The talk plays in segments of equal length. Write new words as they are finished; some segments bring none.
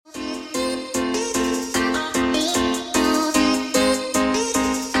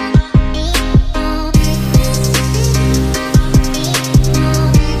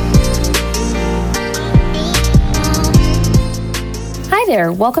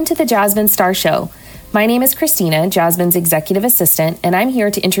there, welcome to the Jasmine Star Show. My name is Christina, Jasmine's executive assistant, and I'm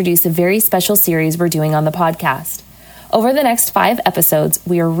here to introduce a very special series we're doing on the podcast. Over the next 5 episodes,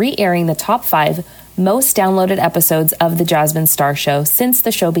 we are re-airing the top 5 most downloaded episodes of the Jasmine Star Show since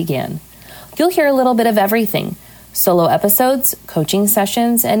the show began. You'll hear a little bit of everything: solo episodes, coaching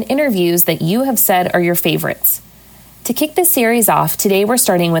sessions, and interviews that you have said are your favorites. To kick this series off, today we're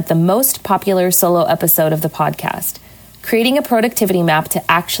starting with the most popular solo episode of the podcast, creating a productivity map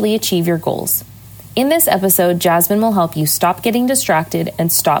to actually achieve your goals. In this episode, Jasmine will help you stop getting distracted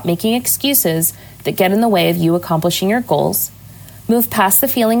and stop making excuses that get in the way of you accomplishing your goals, move past the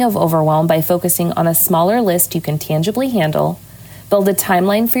feeling of overwhelm by focusing on a smaller list you can tangibly handle, build a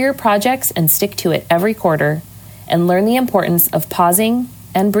timeline for your projects and stick to it every quarter, and learn the importance of pausing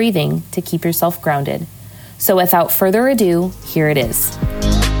and breathing to keep yourself grounded. So without further ado, here it is.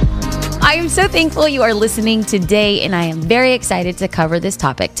 I am so thankful you are listening today, and I am very excited to cover this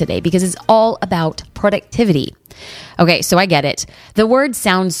topic today because it's all about productivity. Okay, so I get it. The word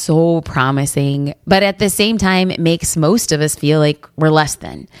sounds so promising, but at the same time, it makes most of us feel like we're less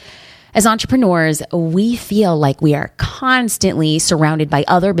than. As entrepreneurs, we feel like we are constantly surrounded by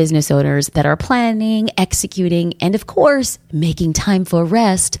other business owners that are planning, executing, and of course, making time for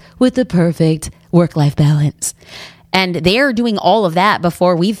rest with the perfect work-life balance. And they are doing all of that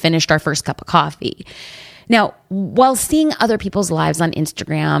before we've finished our first cup of coffee. Now, while seeing other people's lives on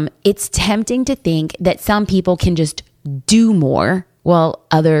Instagram, it's tempting to think that some people can just do more while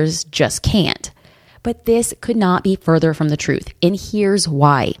others just can't. But this could not be further from the truth. And here's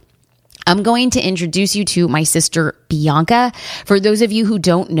why. I'm going to introduce you to my sister, Bianca. For those of you who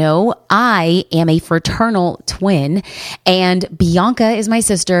don't know, I am a fraternal twin, and Bianca is my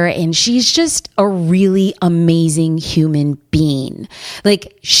sister, and she's just a really amazing human being.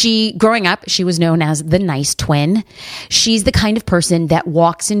 Growing up, she was known as the nice twin. She's the kind of person that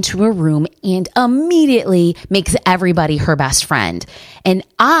walks into a room and immediately makes everybody her best friend. And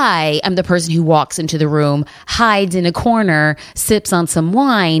I am the person who walks into the room, hides in a corner, sips on some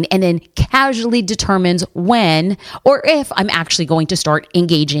wine, and then casually determines when or if I'm actually going to start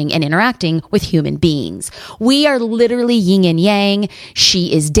engaging and interacting with human beings. We are literally yin and yang.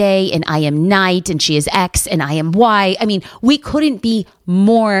 She is day and I am night, and she is X and I am Y. I mean, we couldn't be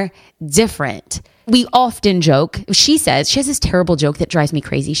more different. We often joke. She has this terrible joke that drives me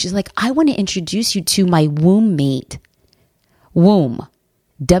crazy. She's like, I want to introduce you to my womb mate. Womb.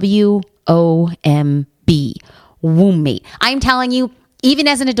 W-O-M-B. Womb mate. I'm telling you, even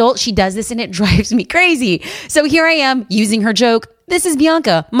as an adult, she does this and it drives me crazy. So here I am using her joke. This is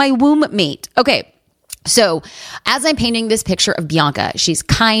Bianca, my womb mate. Okay. So as I'm painting this picture of Bianca, she's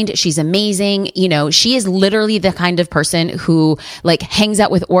kind, she's amazing. You know, she is literally the kind of person who hangs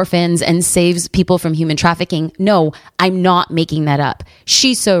out with orphans and saves people from human trafficking. No, I'm not making that up.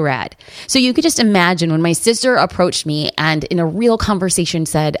 She's so rad. So you could just imagine when my sister approached me and in a real conversation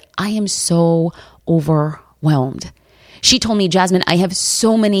said, I am so overwhelmed. She told me, Jasmine, I have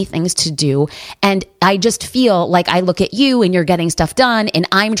so many things to do, and I just feel like I look at you and you're getting stuff done, and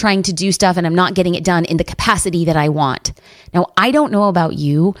I'm trying to do stuff and I'm not getting it done in the capacity that I want. Now, I don't know about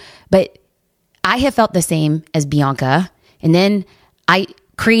you, but I have felt the same as Bianca. And then I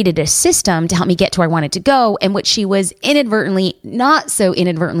created a system to help me get to where I wanted to go. And what she was not so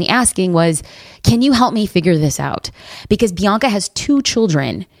inadvertently asking was, can you help me figure this out? Because Bianca has 2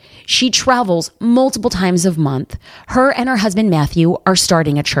 children. She travels multiple times a month. Her and her husband, Matthew, are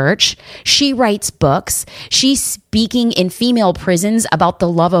starting a church. She writes books. She's speaking in female prisons about the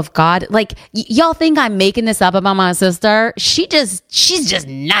love of God. Y'all think I'm making this up about my sister? She's just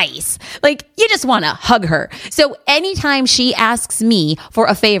nice. You just want to hug her. So anytime she asks me for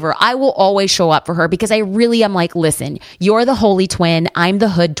a favor, I will always show up for her because I really am listen, you're the holy twin. I'm the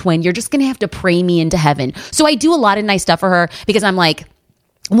hood twin. You're just going to have to pray me into heaven. So I do a lot of nice stuff for her because I'm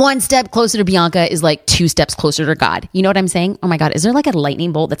one step closer to Bianca is 2 steps closer to God. You know what I'm saying? Oh my God, is there a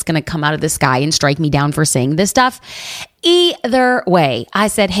lightning bolt that's going to come out of the sky and strike me down for saying this stuff? Either way, I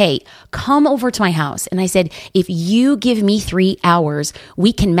said, hey, come over to my house. And I said, if you give me 3 hours,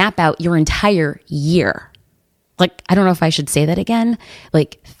 we can map out your entire year. I don't know if I should say that again.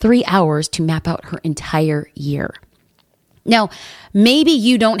 3 hours to map out her entire year. Now, maybe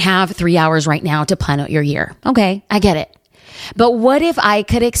you don't have 3 hours right now to plan out your year. Okay, I get it. But what if I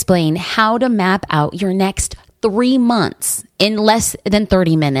could explain how to map out your next 3 months in less than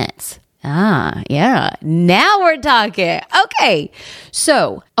 30 minutes? Yeah. Now we're talking. Okay.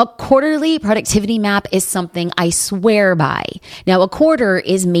 So a quarterly productivity map is something I swear by. Now, a quarter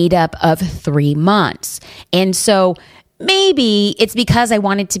is made up of 3 months. And so maybe it's because I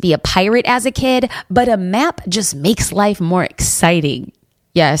wanted to be a pirate as a kid, but a map just makes life more exciting.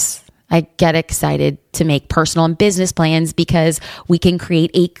 Yes, I get excited to make personal and business plans because we can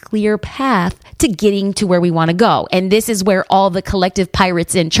create a clear path to getting to where we want to go. And this is where all the collective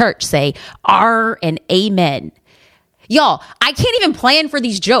pirates in church say, "R and amen." Y'all, I can't even plan for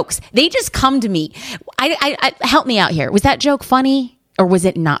these jokes. They just come to me. Help me out here. Was that joke funny or was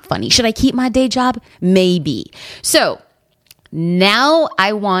it not funny? Should I keep my day job? Maybe. So now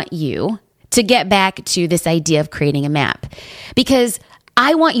I want you to get back to this idea of creating a map, because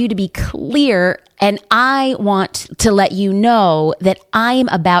I want you to be clear, and I want to let you know that I'm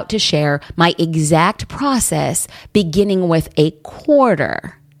about to share my exact process beginning with a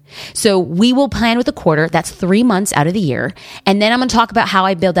quarter. So we will plan with a quarter. That's 3 months out of the year. And then I'm going to talk about how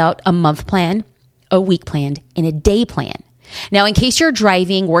I build out a month plan, a week plan, and a day plan. Now, in case you're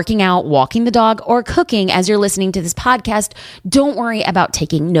driving, working out, walking the dog, or cooking as you're listening to this podcast, don't worry about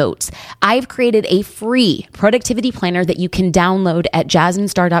taking notes. I've created a free productivity planner that you can download at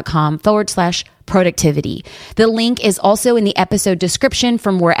jasminestar.com/productivity. The link is also in the episode description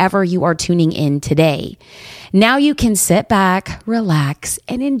from wherever you are tuning in today. Now you can sit back, relax,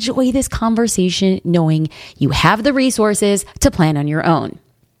 and enjoy this conversation knowing you have the resources to plan on your own.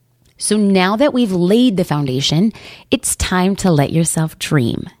 So now that we've laid the foundation, it's time to let yourself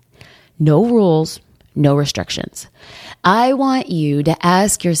dream. No rules, no restrictions. I want you to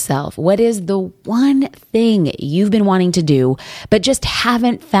ask yourself, what is the one thing you've been wanting to do, but just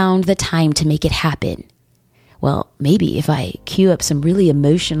haven't found the time to make it happen? Well, maybe if I cue up some really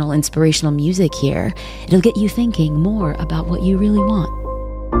emotional, inspirational music here, it'll get you thinking more about what you really want.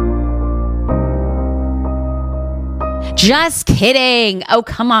 Just kidding. Oh,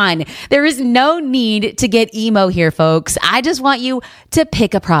 come on. There is no need to get emo here, folks. I just want you to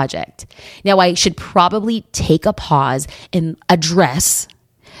pick a project. Now, I should probably take a pause and address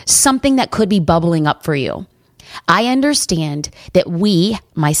something that could be bubbling up for you. I understand that we,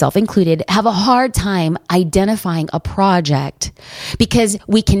 myself included, have a hard time identifying a project because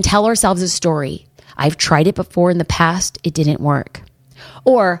we can tell ourselves a story. I've tried it before in the past. It didn't work.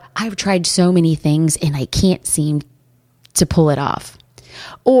 Or I've tried so many things and I can't seem to pull it off.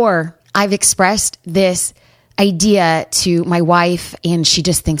 Or I've expressed this idea to my wife and she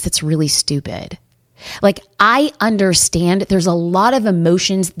just thinks it's really stupid. Like, I understand there's a lot of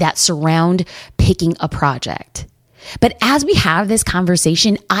emotions that surround picking a project. But as we have this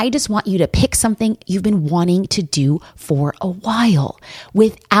conversation, I just want you to pick something you've been wanting to do for a while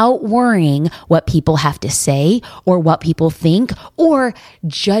without worrying what people have to say or what people think or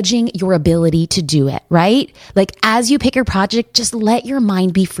judging your ability to do it, right? Like, as you pick your project, just let your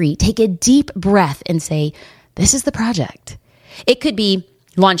mind be free. Take a deep breath and say, this is the project. It could be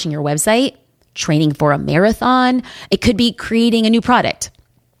launching your website, training for a marathon. It could be creating a new product.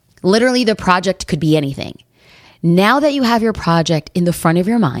 Literally, the project could be anything. Now that you have your project in the front of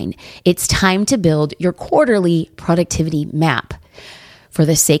your mind, it's time to build your quarterly productivity map. For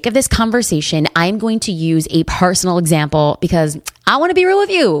the sake of this conversation, I'm going to use a personal example because I want to be real with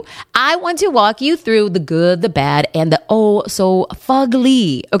you. I want to walk you through the good, the bad, and the oh so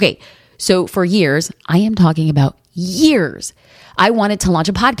fugly. Okay, so for years, I am talking about years, I wanted to launch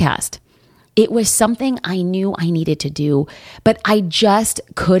a podcast. It was something I knew I needed to do, but I just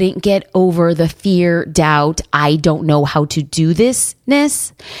couldn't get over the fear, doubt, I don't know how to do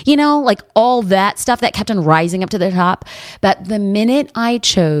thisness, like all that stuff that kept on rising up to the top. But the minute I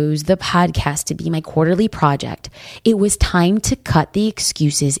chose the podcast to be my quarterly project, it was time to cut the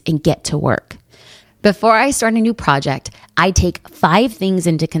excuses and get to work. Before I start a new project, I take 5 things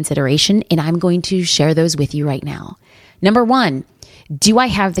into consideration, and I'm going to share those with you right now. Number 1, do I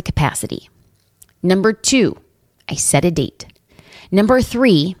have the capacity? Number 2, I set a date. Number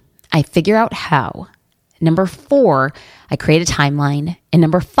 3, I figure out how. Number 4, I create a timeline. And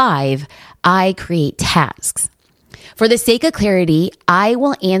number 5, I create tasks. For the sake of clarity, I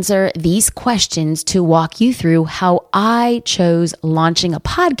will answer these questions to walk you through how I chose launching a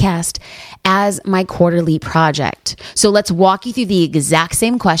podcast as my quarterly project. So let's walk you through the exact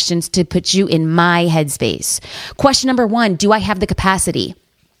same questions to put you in my headspace. Question number 1, do I have the capacity?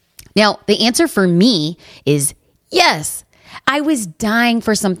 Now, the answer for me is yes. I was dying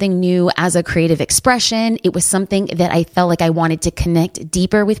for something new as a creative expression. It was something that I felt like I wanted to connect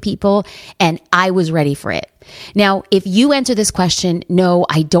deeper with people, and I was ready for it. Now, if you answer this question, no,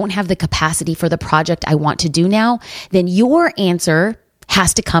 I don't have the capacity for the project I want to do now, then your answer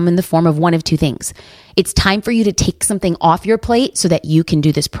has to come in the form of one of 2 things. It's time for you to take something off your plate so that you can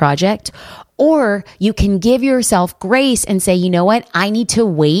do this project, or you can give yourself grace and say, you know what? I need to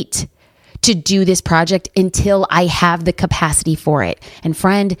wait to do this project until I have the capacity for it. And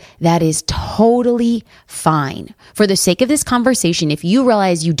friend, that is totally fine. For the sake of this conversation, if you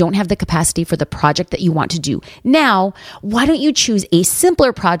realize you don't have the capacity for the project that you want to do now, why don't you choose a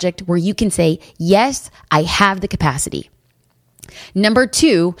simpler project where you can say, yes, I have the capacity. Number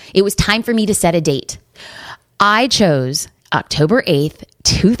 2, it was time for me to set a date. I chose October 8th,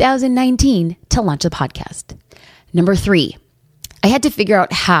 2019 to launch the podcast. Number 3, I had to figure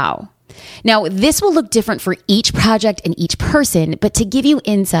out how. Now, this will look different for each project and each person, but to give you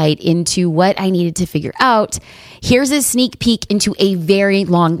insight into what I needed to figure out, here's a sneak peek into a very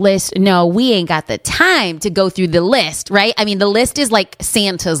long list. No, we ain't got the time to go through the list, right? I mean, the list is like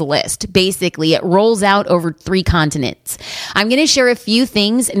Santa's list. Basically, it rolls out over 3 continents. I'm going to share a few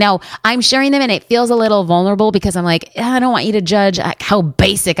things. Now, I'm sharing them and it feels a little vulnerable because I'm like, I don't want you to judge how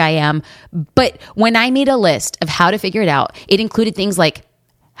basic I am. But when I made a list of how to figure it out, it included things like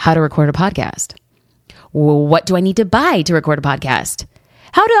how to record a podcast. What do I need to buy to record a podcast?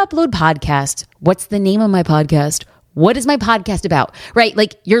 How to upload podcasts? What's the name of my podcast? What is my podcast about? Right?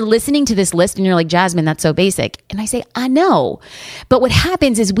 Like you're listening to this list and you're like, Jasmine, that's so basic. And I say, I know. But what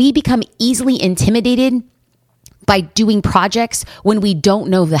happens is we become easily intimidated by doing projects when we don't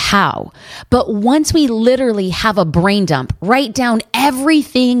know the how. But once we literally have a brain dump, write down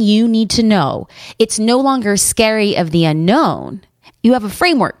everything you need to know, it's no longer scary of the unknown. You have a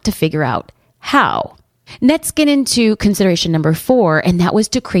framework to figure out how. Let's get into consideration number 4, and that was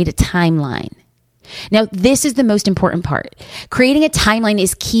to create a timeline. Now, this is the most important part. Creating a timeline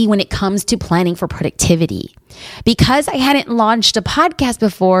is key when it comes to planning for productivity. Because I hadn't launched a podcast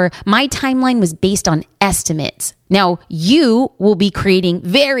before, my timeline was based on estimates. Now, you will be creating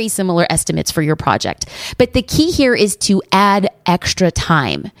very similar estimates for your project, but the key here is to add extra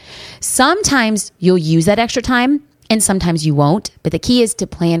time. Sometimes you'll use that extra time, and sometimes you won't, but the key is to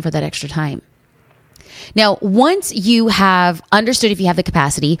plan for that extra time. Now, once you have understood if you have the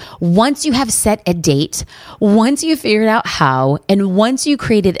capacity, once you have set a date, once you've figured out how, and once you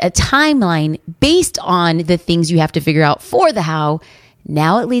created a timeline based on the things you have to figure out for the how,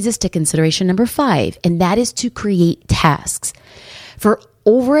 now it leads us to consideration number 5, and that is to create tasks. For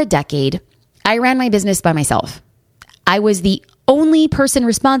over a decade, I ran my business by myself. I was the only person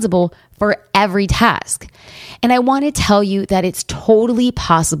responsible for every task. And I want to tell you that it's totally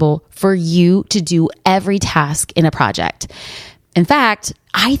possible for you to do every task in a project. In fact,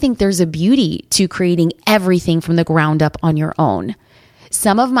 I think there's a beauty to creating everything from the ground up on your own.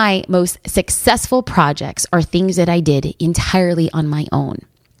 Some of my most successful projects are things that I did entirely on my own.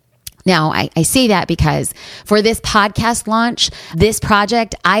 Now, I say that because for this podcast launch, this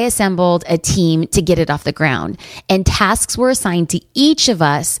project, I assembled a team to get it off the ground, and tasks were assigned to each of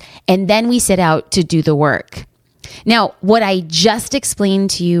us, and then we set out to do the work. Now, what I just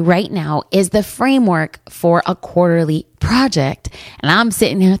explained to you right now is the framework for a quarterly project. And I'm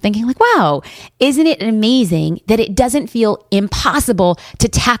sitting there thinking like, wow, isn't it amazing that it doesn't feel impossible to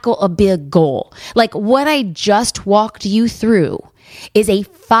tackle a big goal? Like what I just walked you through is a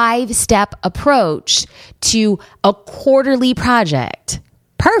 5-step approach to a quarterly project.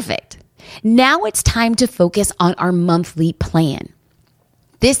 Perfect. Now it's time to focus on our monthly plan.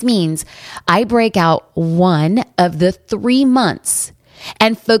 This means I break out one of the 3 months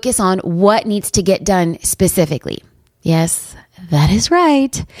and focus on what needs to get done specifically. Yes, that is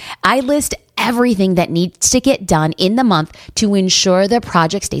right. I list everything that needs to get done in the month to ensure the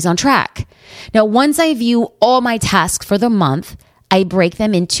project stays on track. Now, once I view all my tasks for the month, I break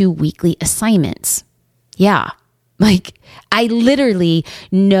them into weekly assignments. Yeah. Like I literally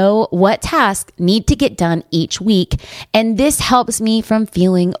know what tasks need to get done each week. And this helps me from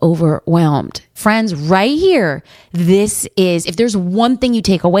feeling overwhelmed. Friends, right here, this is, if there's one thing you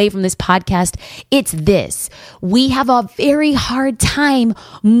take away from this podcast, it's this. We have a very hard time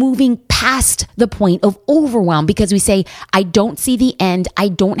moving past the point of overwhelm because we say, I don't see the end. I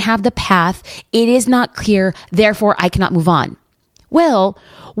don't have the path. It is not clear. Therefore, I cannot move on. Well,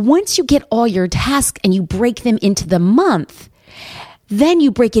 once you get all your tasks and you break them into the month, then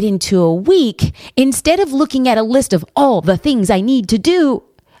you break it into a week. Instead of looking at a list of all the things I need to do,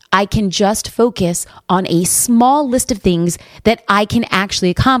 I can just focus on a small list of things that I can actually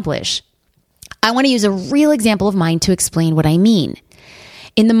accomplish. I want to use a real example of mine to explain what I mean.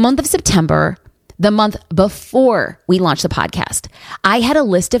 In the month of September, the month before we launched the podcast, I had a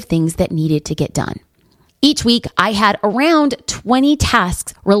list of things that needed to get done. Each week, I had around 20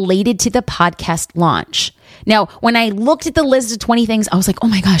 tasks related to the podcast launch. Now, when I looked at the list of 20 things, I was like, oh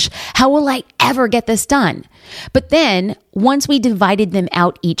my gosh, how will I ever get this done? But then once we divided them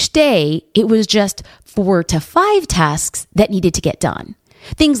out each day, it was just 4 to 5 tasks that needed to get done.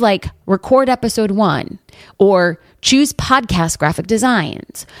 Things like record episode 1, or choose podcast graphic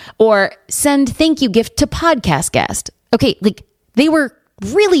designs, or send thank you gift to podcast guest. Okay, like they were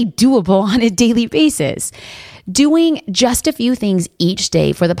really doable on a daily basis. Doing just a few things each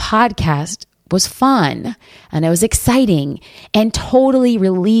day for the podcast was fun, and it was exciting, and totally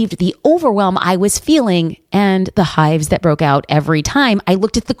relieved the overwhelm I was feeling and the hives that broke out every time I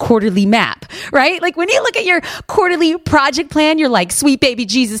looked at the quarterly map, right? Like when you look at your quarterly project plan, you're like, sweet baby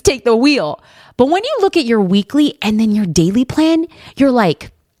Jesus, take the wheel. But when you look at your weekly and then your daily plan, you're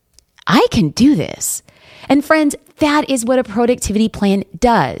like, I can do this. And friends, that is what a productivity plan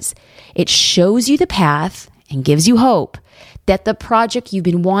does. It shows you the path and gives you hope that the project you've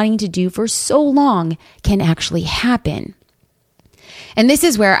been wanting to do for so long can actually happen. And this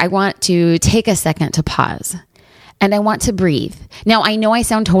is where I want to take a second to pause and I want to breathe. Now, I know I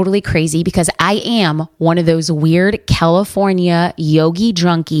sound totally crazy because I am one of those weird California yogi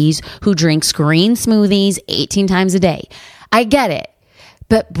drunkies who drinks green smoothies 18 times a day. I get it,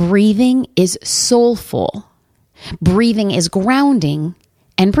 but breathing is soulful. Breathing is grounding,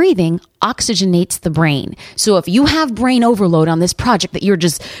 and breathing oxygenates the brain. So if you have brain overload on this project that you're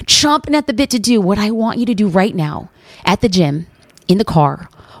just chomping at the bit to do, what I want you to do right now at the gym, in the car,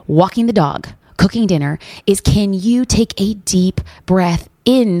 walking the dog, cooking dinner, is can you take a deep breath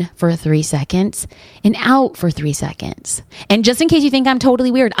in for 3 seconds and out for 3 seconds? And just in case you think I'm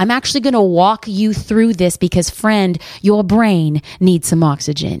totally weird, I'm actually going to walk you through this because, friend, your brain needs some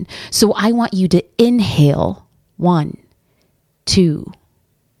oxygen. So I want you to inhale 1, 2,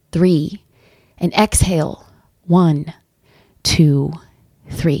 3, and exhale 1, 2,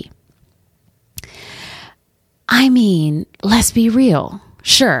 3. I mean, let's be real.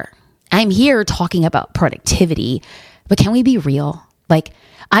 Sure, I'm here talking about productivity, but can we be real? Like,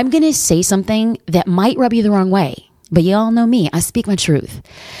 I'm going to say something that might rub you the wrong way, but you all know me. I speak my truth.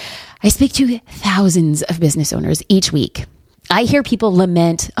 I speak to thousands of business owners each week. I hear people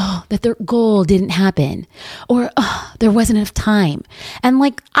lament, that their goal didn't happen, or there wasn't enough time. And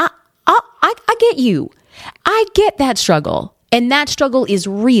like, I get you. I get that struggle, and that struggle is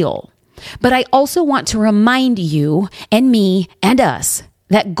real. But I also want to remind you and me and us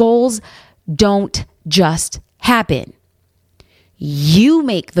that goals don't just happen. You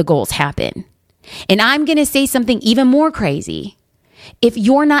make the goals happen. And I'm going to say something even more crazy. If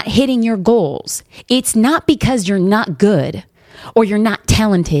you're not hitting your goals, it's not because you're not good, or you're not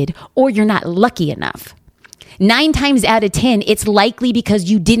talented, or you're not lucky enough. 9 times out of 10, it's likely because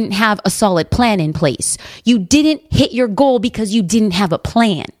you didn't have a solid plan in place. You didn't hit your goal because you didn't have a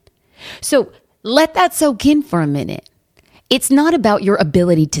plan. So let that soak in for a minute. It's not about your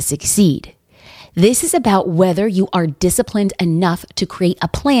ability to succeed. This is about whether you are disciplined enough to create a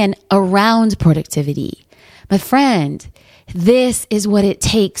plan around productivity. My friend, this is what it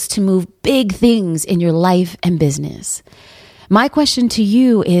takes to move big things in your life and business. My question to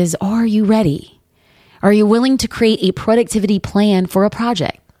you is, are you ready? Are you willing to create a productivity plan for a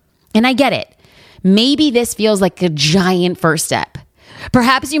project? And I get it. Maybe this feels like a giant first step.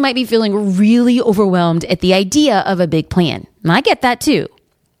 Perhaps you might be feeling really overwhelmed at the idea of a big plan. And I get that too.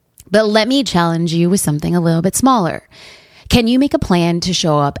 But let me challenge you with something a little bit smaller. Can you make a plan to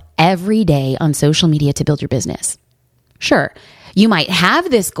show up every day on social media to build your business? Sure, you might have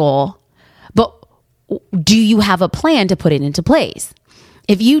this goal, but do you have a plan to put it into place?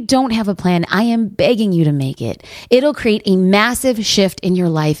 If you don't have a plan, I am begging you to make it. It'll create a massive shift in your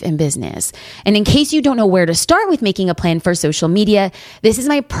life and business. And in case you don't know where to start with making a plan for social media, this is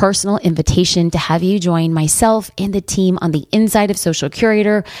my personal invitation to have you join myself and the team on the inside of Social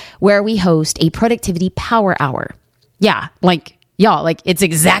Curator, where we host a productivity power hour. Yeah, y'all, it's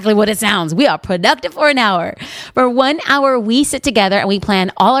exactly what it sounds. We are productive for an hour. For 1 hour, we sit together and we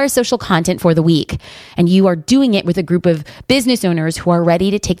plan all our social content for the week. And you are doing it with a group of business owners who are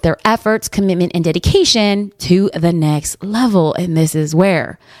ready to take their efforts, commitment, and dedication to the next level. And this is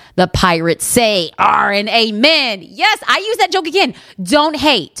where the pirates say R and amen. Yes, I use that joke again. Don't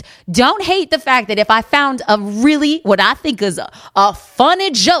hate. Don't hate the fact that if I found a really, what I think is a funny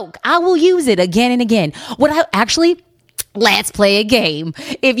joke, I will use it again and again. Let's play a game.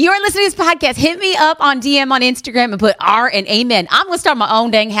 If you're listening to this podcast, hit me up on DM on Instagram and put R and amen. I'm going to start my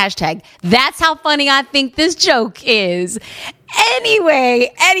own dang hashtag. That's how funny I think this joke is.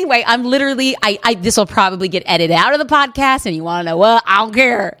 Anyway, I'm literally, this will probably get edited out of the podcast, and you want to know what? I don't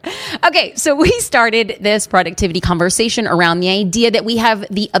care. Okay, so we started this productivity conversation around the idea that we have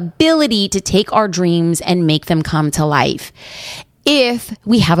the ability to take our dreams and make them come to life if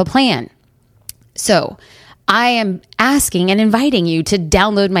we have a plan. So I am asking and inviting you to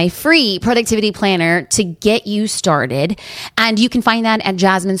download my free productivity planner to get you started. And you can find that at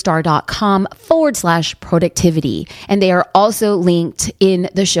jasminestar.com/productivity. And they are also linked in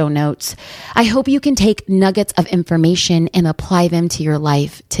the show notes. I hope you can take nuggets of information and apply them to your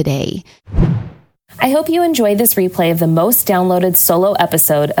life today. I hope you enjoyed this replay of the most downloaded solo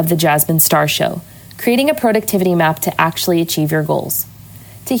episode of The Jasmine Star Show, creating a productivity map to actually achieve your goals.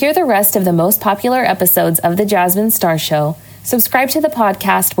 To hear the rest of the most popular episodes of The Jasmine Star Show, subscribe to the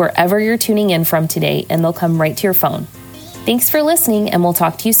podcast wherever you're tuning in from today, and they'll come right to your phone. Thanks for listening, and we'll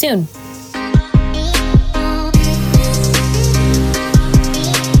talk to you soon.